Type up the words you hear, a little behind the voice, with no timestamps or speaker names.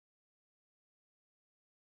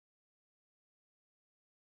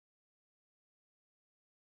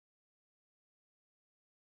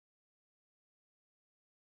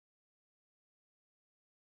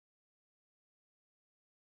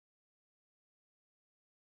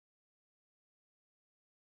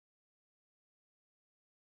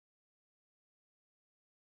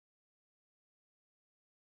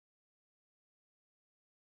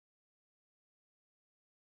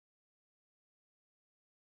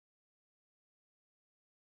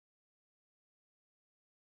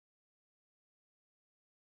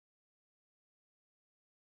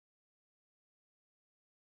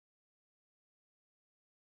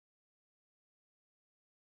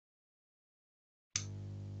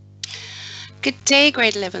Good day,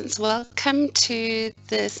 grade 11s. Welcome to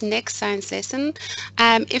this next science lesson.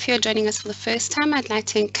 If you're joining us for the first time, I'd like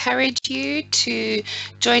to encourage you to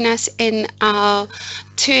join us in our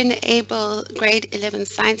To Enable grade 11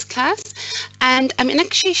 science class. And I'm going to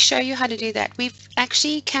actually show you how to do that. We've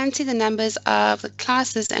actually can see the numbers of the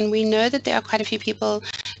classes, and we know that there are quite a few people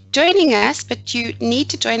joining us, but you need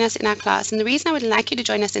to join us in our class. And the reason I would like you to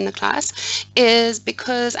join us in the class is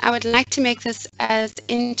because I would like to make this as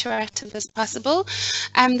interactive as possible.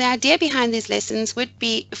 The idea behind these lessons would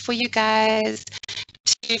be for you guys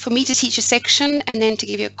for me to teach a section and then to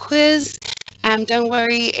give you a quiz. Don't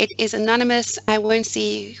worry, it is anonymous. I won't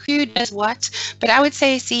see who does what, but I would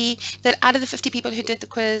say see that out of the 50 people who did the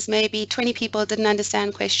quiz, maybe 20 people didn't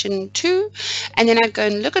understand question 2. And then I'd go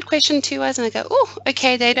and look at question 2 and I go, oh,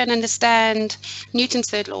 okay, they don't understand Newton's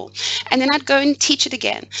third law. And then I'd go and teach it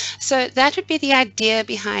again. So that would be the idea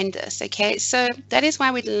behind this, okay? So that is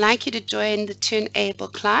why we'd like you to join the To Enable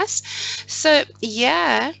class. So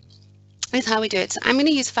yeah, is how we do it. So I'm going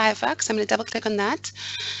to use Firefox. I'm going to double click on that.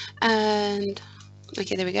 And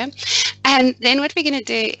okay, there we go. And then what we're going to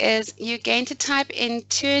do is you're going to type in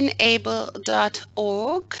toenable.org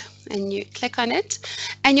and you click on it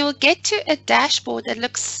and you'll get to a dashboard that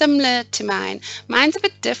looks similar to mine. Mine's a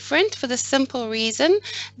bit different for the simple reason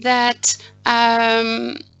that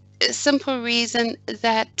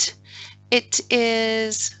it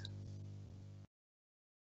is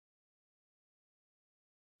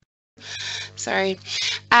sorry.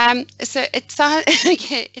 So it's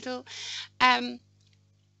okay,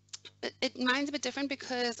 mine's a bit different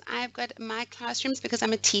because I've got my classrooms because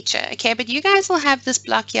I'm a teacher, okay? But you guys will have this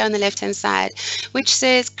block here on the left-hand side, which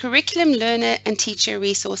says curriculum, learner, and teacher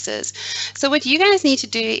resources. So what you guys need to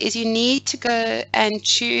do is you need to go and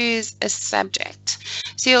choose a subject.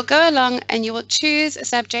 So you'll go along and you will choose a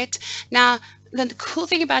subject. Now, the cool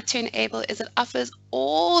thing about To Enable is it offers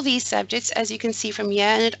all these subjects, as you can see from here,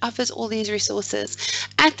 and it offers all these resources.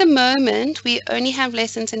 At the moment, we only have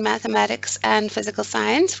lessons in mathematics and physical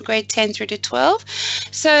science for grade 10 through to 12.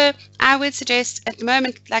 So I would suggest at the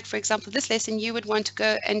moment, like for example, this lesson, you would want to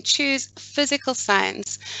go and choose physical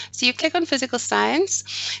science. So you click on physical science,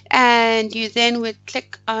 and you then would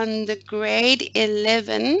click on the grade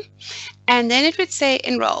 11, and then it would say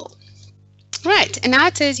enroll. Right, and now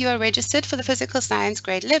it says you are registered for the physical science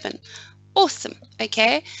grade 11. Awesome,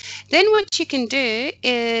 okay. Then what you can do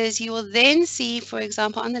is you will then see, for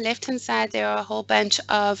example, on the left-hand side, there are a whole bunch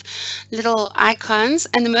of little icons.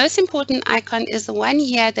 And the most important icon is the one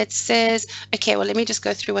here that says, okay, well, let me just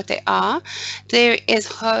go through what they are. There is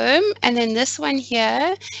home, and then this one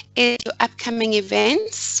here is your upcoming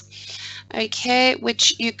events, okay,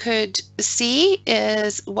 which you could see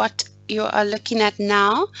is what you are looking at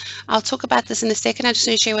now. I'll talk about this in a second. I just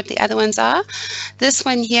want to show you what the other ones are. This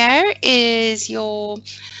one here is your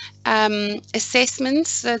assessments.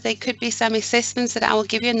 So there could be some assessments that I will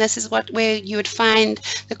give you, and this is where you would find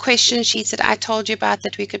the question sheets that I told you about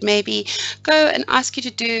that we could maybe go and ask you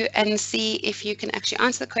to do and see if you can actually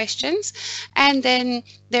answer the questions. And then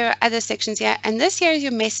there are other sections here, and this here is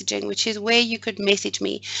your messaging, which is where you could message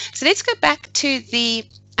me. So let's go back to the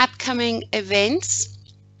upcoming events.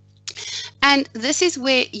 And this is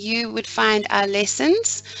where you would find our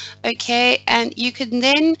lessons, okay? And you can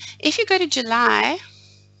then, if you go to July,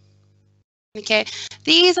 okay,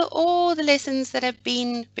 these are all the lessons that have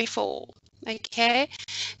been before, okay?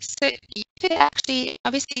 So you could actually,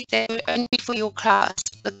 obviously, they would only be for your class,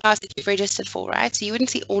 the class that you've registered for, right? So you wouldn't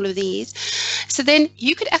see all of these. So then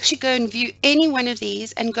you could actually go and view any one of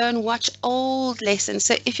these and go and watch old lessons.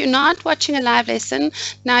 So if you're not watching a live lesson,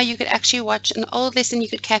 now you could actually watch an old lesson, you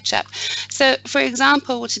could catch up. So for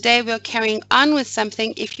example, today we're carrying on with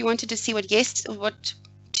something. If you wanted to see what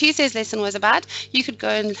Tuesday's lesson was about, you could go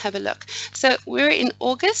and have a look. So we're in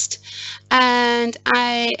August and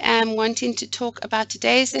I am wanting to talk about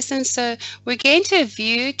today's lesson. So we're going to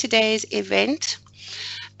view today's event.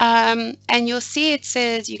 And you'll see it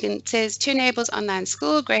says To Enable's online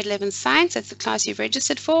school, grade 11 science. That's the class you've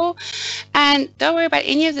registered for. And don't worry about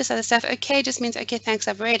any of this other stuff. Okay just means, okay, thanks,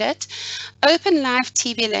 I've read it. Open live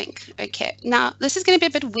TV link. Okay, now this is going to be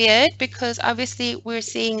a bit weird because obviously we're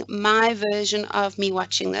seeing my version of me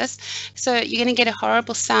watching this. So you're going to get a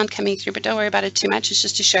horrible sound coming through, but don't worry about it too much. It's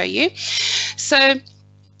just to show you. So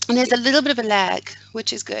and there's a little bit of a lag,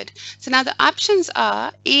 which is good. So now the options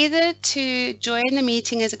are either to join the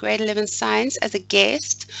meeting as a grade 11 science as a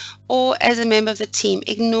guest or as a member of the team.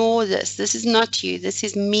 Ignore this. This is not you. This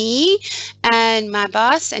is me and my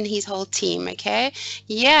boss and his whole team, okay?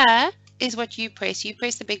 Yeah is what you press. You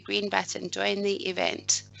press the big green button, join the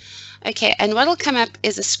event. Okay, and what will come up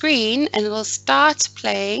is a screen, and it will start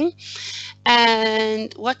playing,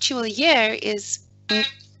 and what you will hear is there's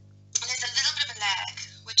a little bit of a lag,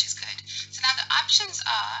 which is good. So now the options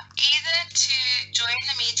are either to join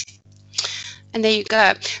the meeting, and there you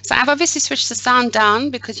go. So I've obviously switched the sound down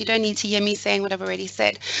because you don't need to hear me saying what I've already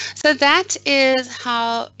said. So that is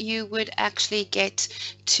how you would actually get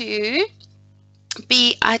to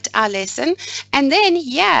be at our lesson. And then,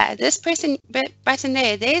 yeah, this button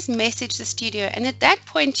there's message the studio. And at that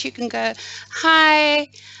point you can go, hi,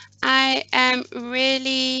 I am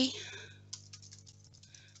really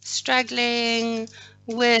struggling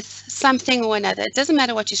with something or another. It doesn't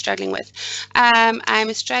matter what you're struggling with.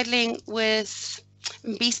 I'm struggling with,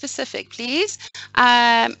 be specific, please.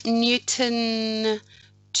 Newton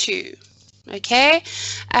 2. Okay,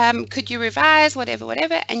 could you revise, whatever,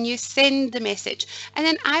 and you send the message, and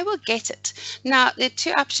then I will get it. Now, there are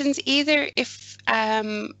two options. Either if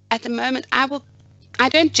at the moment I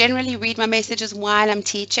don't generally read my messages while I'm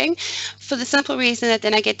teaching, for the simple reason that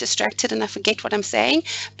then I get distracted and I forget what I'm saying.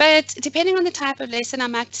 But depending on the type of lesson, I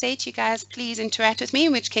might say to you guys, please interact with me,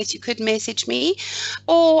 in which case you could message me,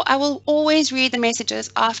 or I will always read the messages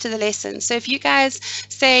after the lesson. So if you guys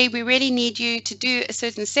say we really need you to do a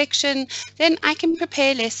certain section, then I can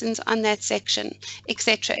prepare lessons on that section,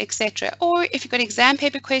 etc., etc. Or if you've got exam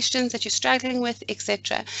paper questions that you're struggling with,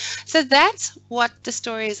 etc. So that's what the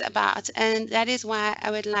story is about, and that is why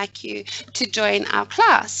I would like you to join our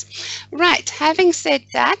class. Right, having said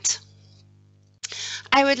that,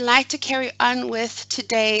 I would like to carry on with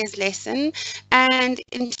today's lesson, and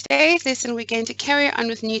in today's lesson we're going to carry on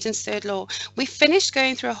with Newton's third law. We finished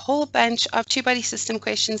going through a whole bunch of two-body system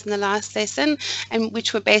questions in the last lesson, and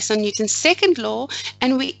which were based on Newton's second law,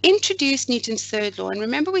 and we introduced Newton's third law. And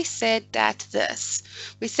remember, we said that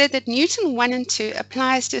Newton 1 and 2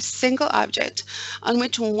 applies to a single object on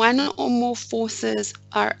which one or more forces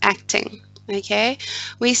are acting. Okay,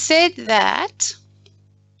 we said that,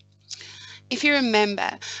 if you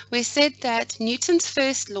remember, we said that Newton's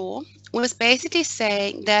first law was basically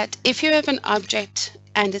saying that if you have an object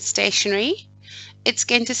and it's stationary, it's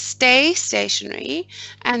going to stay stationary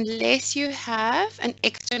unless you have an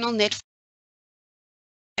external net force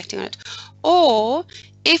acting on it. Or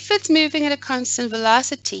if it's moving at a constant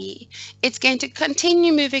velocity, it's going to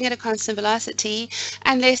continue moving at a constant velocity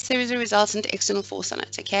unless there is a resultant external force on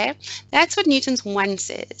it, okay? That's what Newton's 1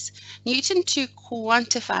 says. Newton 2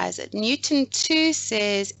 quantifies it. Newton 2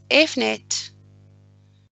 says F net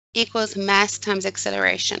equals mass times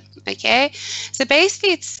acceleration, okay? So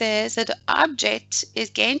basically it says that the object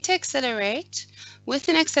is going to accelerate with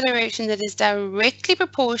an acceleration that is directly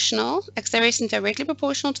proportional, acceleration directly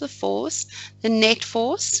proportional to the force, the net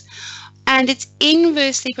force, and it's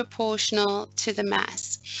inversely proportional to the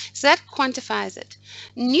mass. So that quantifies it.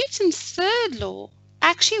 Newton's third law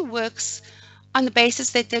actually works on the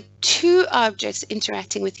basis that there are two objects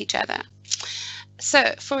interacting with each other.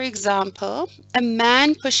 So, for example, a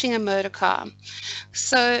man pushing a motor car.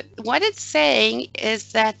 So what it's saying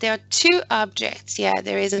is that there are two objects. Yeah,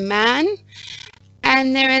 there is a man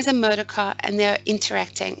and there is a motor car, and they're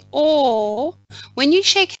interacting. Or when you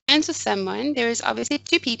shake hands with someone, there is obviously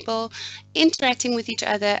two people interacting with each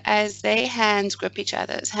other as their hands grip each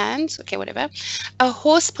other's hands, okay, whatever. A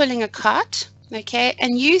horse pulling a cart, okay,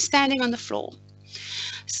 and you standing on the floor.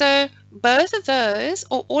 So both of those,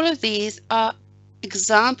 or all of these, are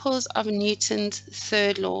examples of Newton's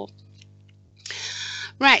third law.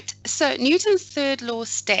 Right, so Newton's third law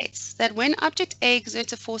states that when object A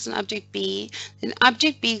exerts a force on object B, then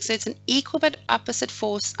object B exerts an equal but opposite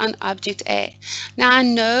force on object A. Now, I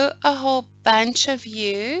know a whole bunch of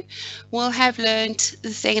you will have learned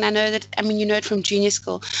the thing, and I know that, I mean, you know it from junior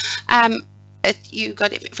school. You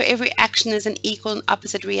got it, for every action there's an equal and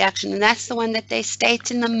opposite reaction, and that's the one that they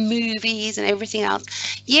state in the movies and everything else.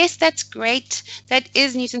 Yes, that's great. That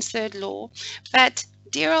is Newton's third law, but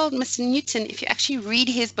dear old Mr. Newton, if you actually read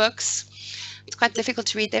his books, it's quite difficult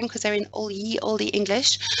to read them because they're in oldie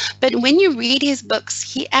English, but when you read his books,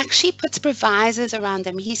 he actually puts provisos around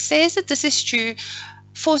them. He says that this is true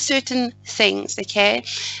for certain things, okay?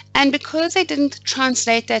 And because they didn't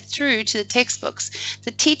translate that through to the textbooks,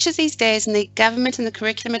 the teachers these days and the government and the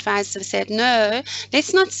curriculum advisors have said, no,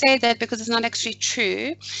 let's not say that because it's not actually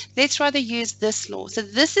true. Let's rather use this law. So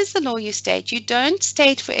this is the law you state. You don't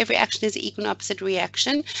state for every action there's an equal and opposite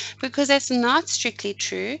reaction, because that's not strictly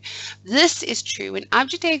true. This is true. When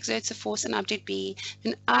object A exerts a force on object B,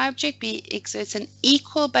 then object B exerts an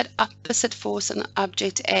equal but opposite force on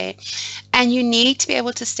object A. And you need to be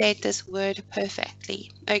able to state this word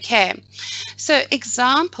perfectly. Okay, so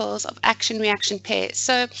examples of action-reaction pairs.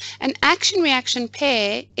 So an action-reaction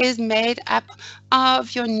pair is made up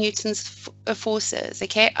of your Newton's forces.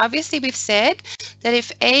 Okay, obviously we've said that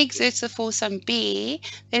if A exerts a force on B,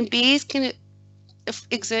 then B is going to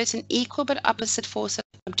exert an equal but opposite force on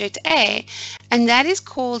object A, and that is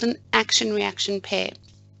called an action-reaction pair.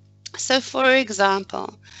 So for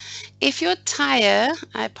example, if your tire,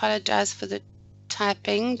 I apologize for the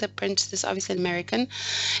typing, the print is obviously American.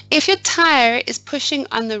 If your tire is pushing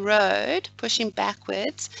on the road, pushing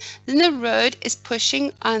backwards, then the road is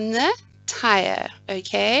pushing on the tire,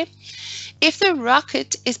 okay? If the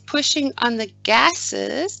rocket is pushing on the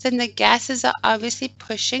gases, then the gases are obviously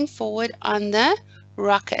pushing forward on the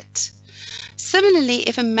rocket. Similarly,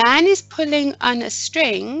 if a man is pulling on a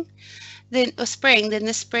string, then the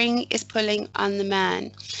spring is pulling on the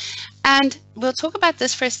man. And we'll talk about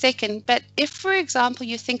this for a second, but if, for example,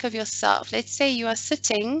 you think of yourself, let's say you are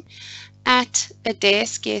sitting at a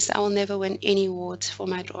desk. Yes, I will never win any awards for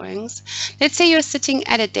my drawings. Let's say you're sitting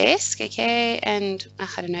at a desk, okay, and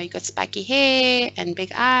I don't know, you got spiky hair and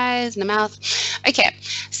big eyes and a mouth. Okay,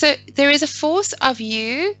 so there is a force of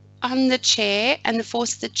you on the chair and the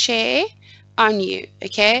force of the chair on you,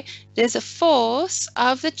 okay? There's a force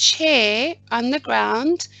of the chair on the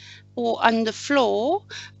ground or on the floor,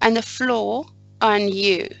 and the floor on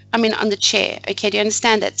you, on the chair. Okay, do you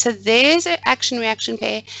understand that? So there's an action-reaction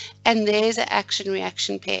pair and there's an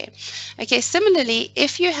action-reaction pair. Okay, similarly,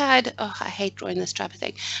 if you had, oh, I hate drawing this type of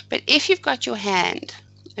thing, but if you've got your hand,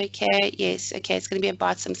 okay, yes, okay, it's going to be a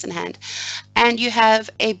Bart Simpson hand, and you have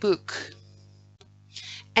a book,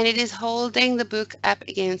 and it is holding the book up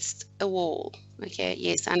against a wall. Okay,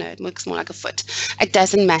 yes, I know, it looks more like a foot. It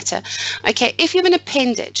doesn't matter. Okay, if you have an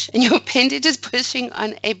appendage and your appendage is pushing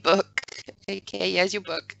on a book, okay, here's your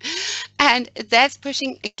book, and that's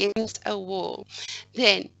pushing against a wall,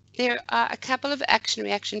 then there are a couple of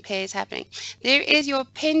action-reaction pairs happening. There is your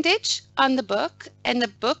appendage on the book and the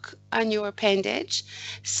book on your appendage.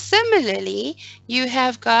 Similarly, you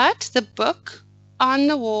have got the book on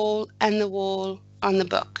the wall and the wall on the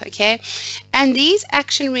book, okay? And these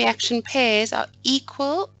action-reaction pairs are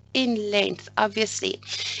equal in length, obviously.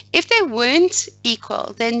 If they weren't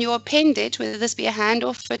equal, then your appendage, whether this be a hand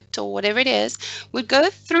or foot or whatever it is, would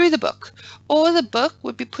go through the book, or the book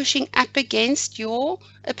would be pushing up against your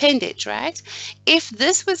appendage, right? If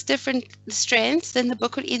this was different strengths, then the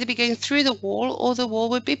book would either be going through the wall or the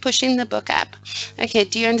wall would be pushing the book up. Okay,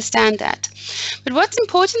 do you understand that? But what's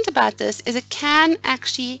important about this is it can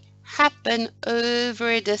actually happen over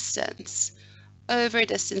a distance. Over a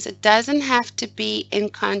distance. It doesn't have to be in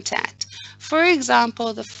contact. For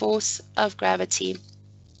example, the force of gravity.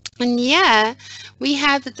 And yeah, we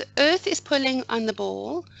have that the earth is pulling on the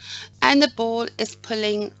ball and the ball is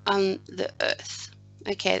pulling on the earth.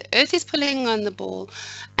 Okay, the earth is pulling on the ball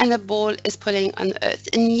and the ball is pulling on the earth.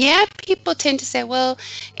 And yeah, people tend to say, well,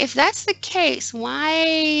 if that's the case,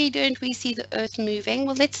 why don't we see the earth moving?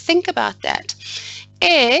 Well, let's think about that.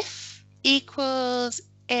 F equals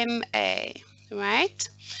ma. Right?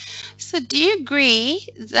 So do you agree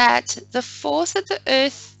that the force of the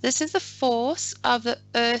earth, this is the force of the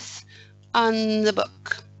earth on the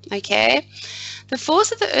book, okay? The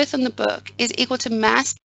force of the earth on the book is equal to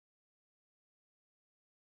mass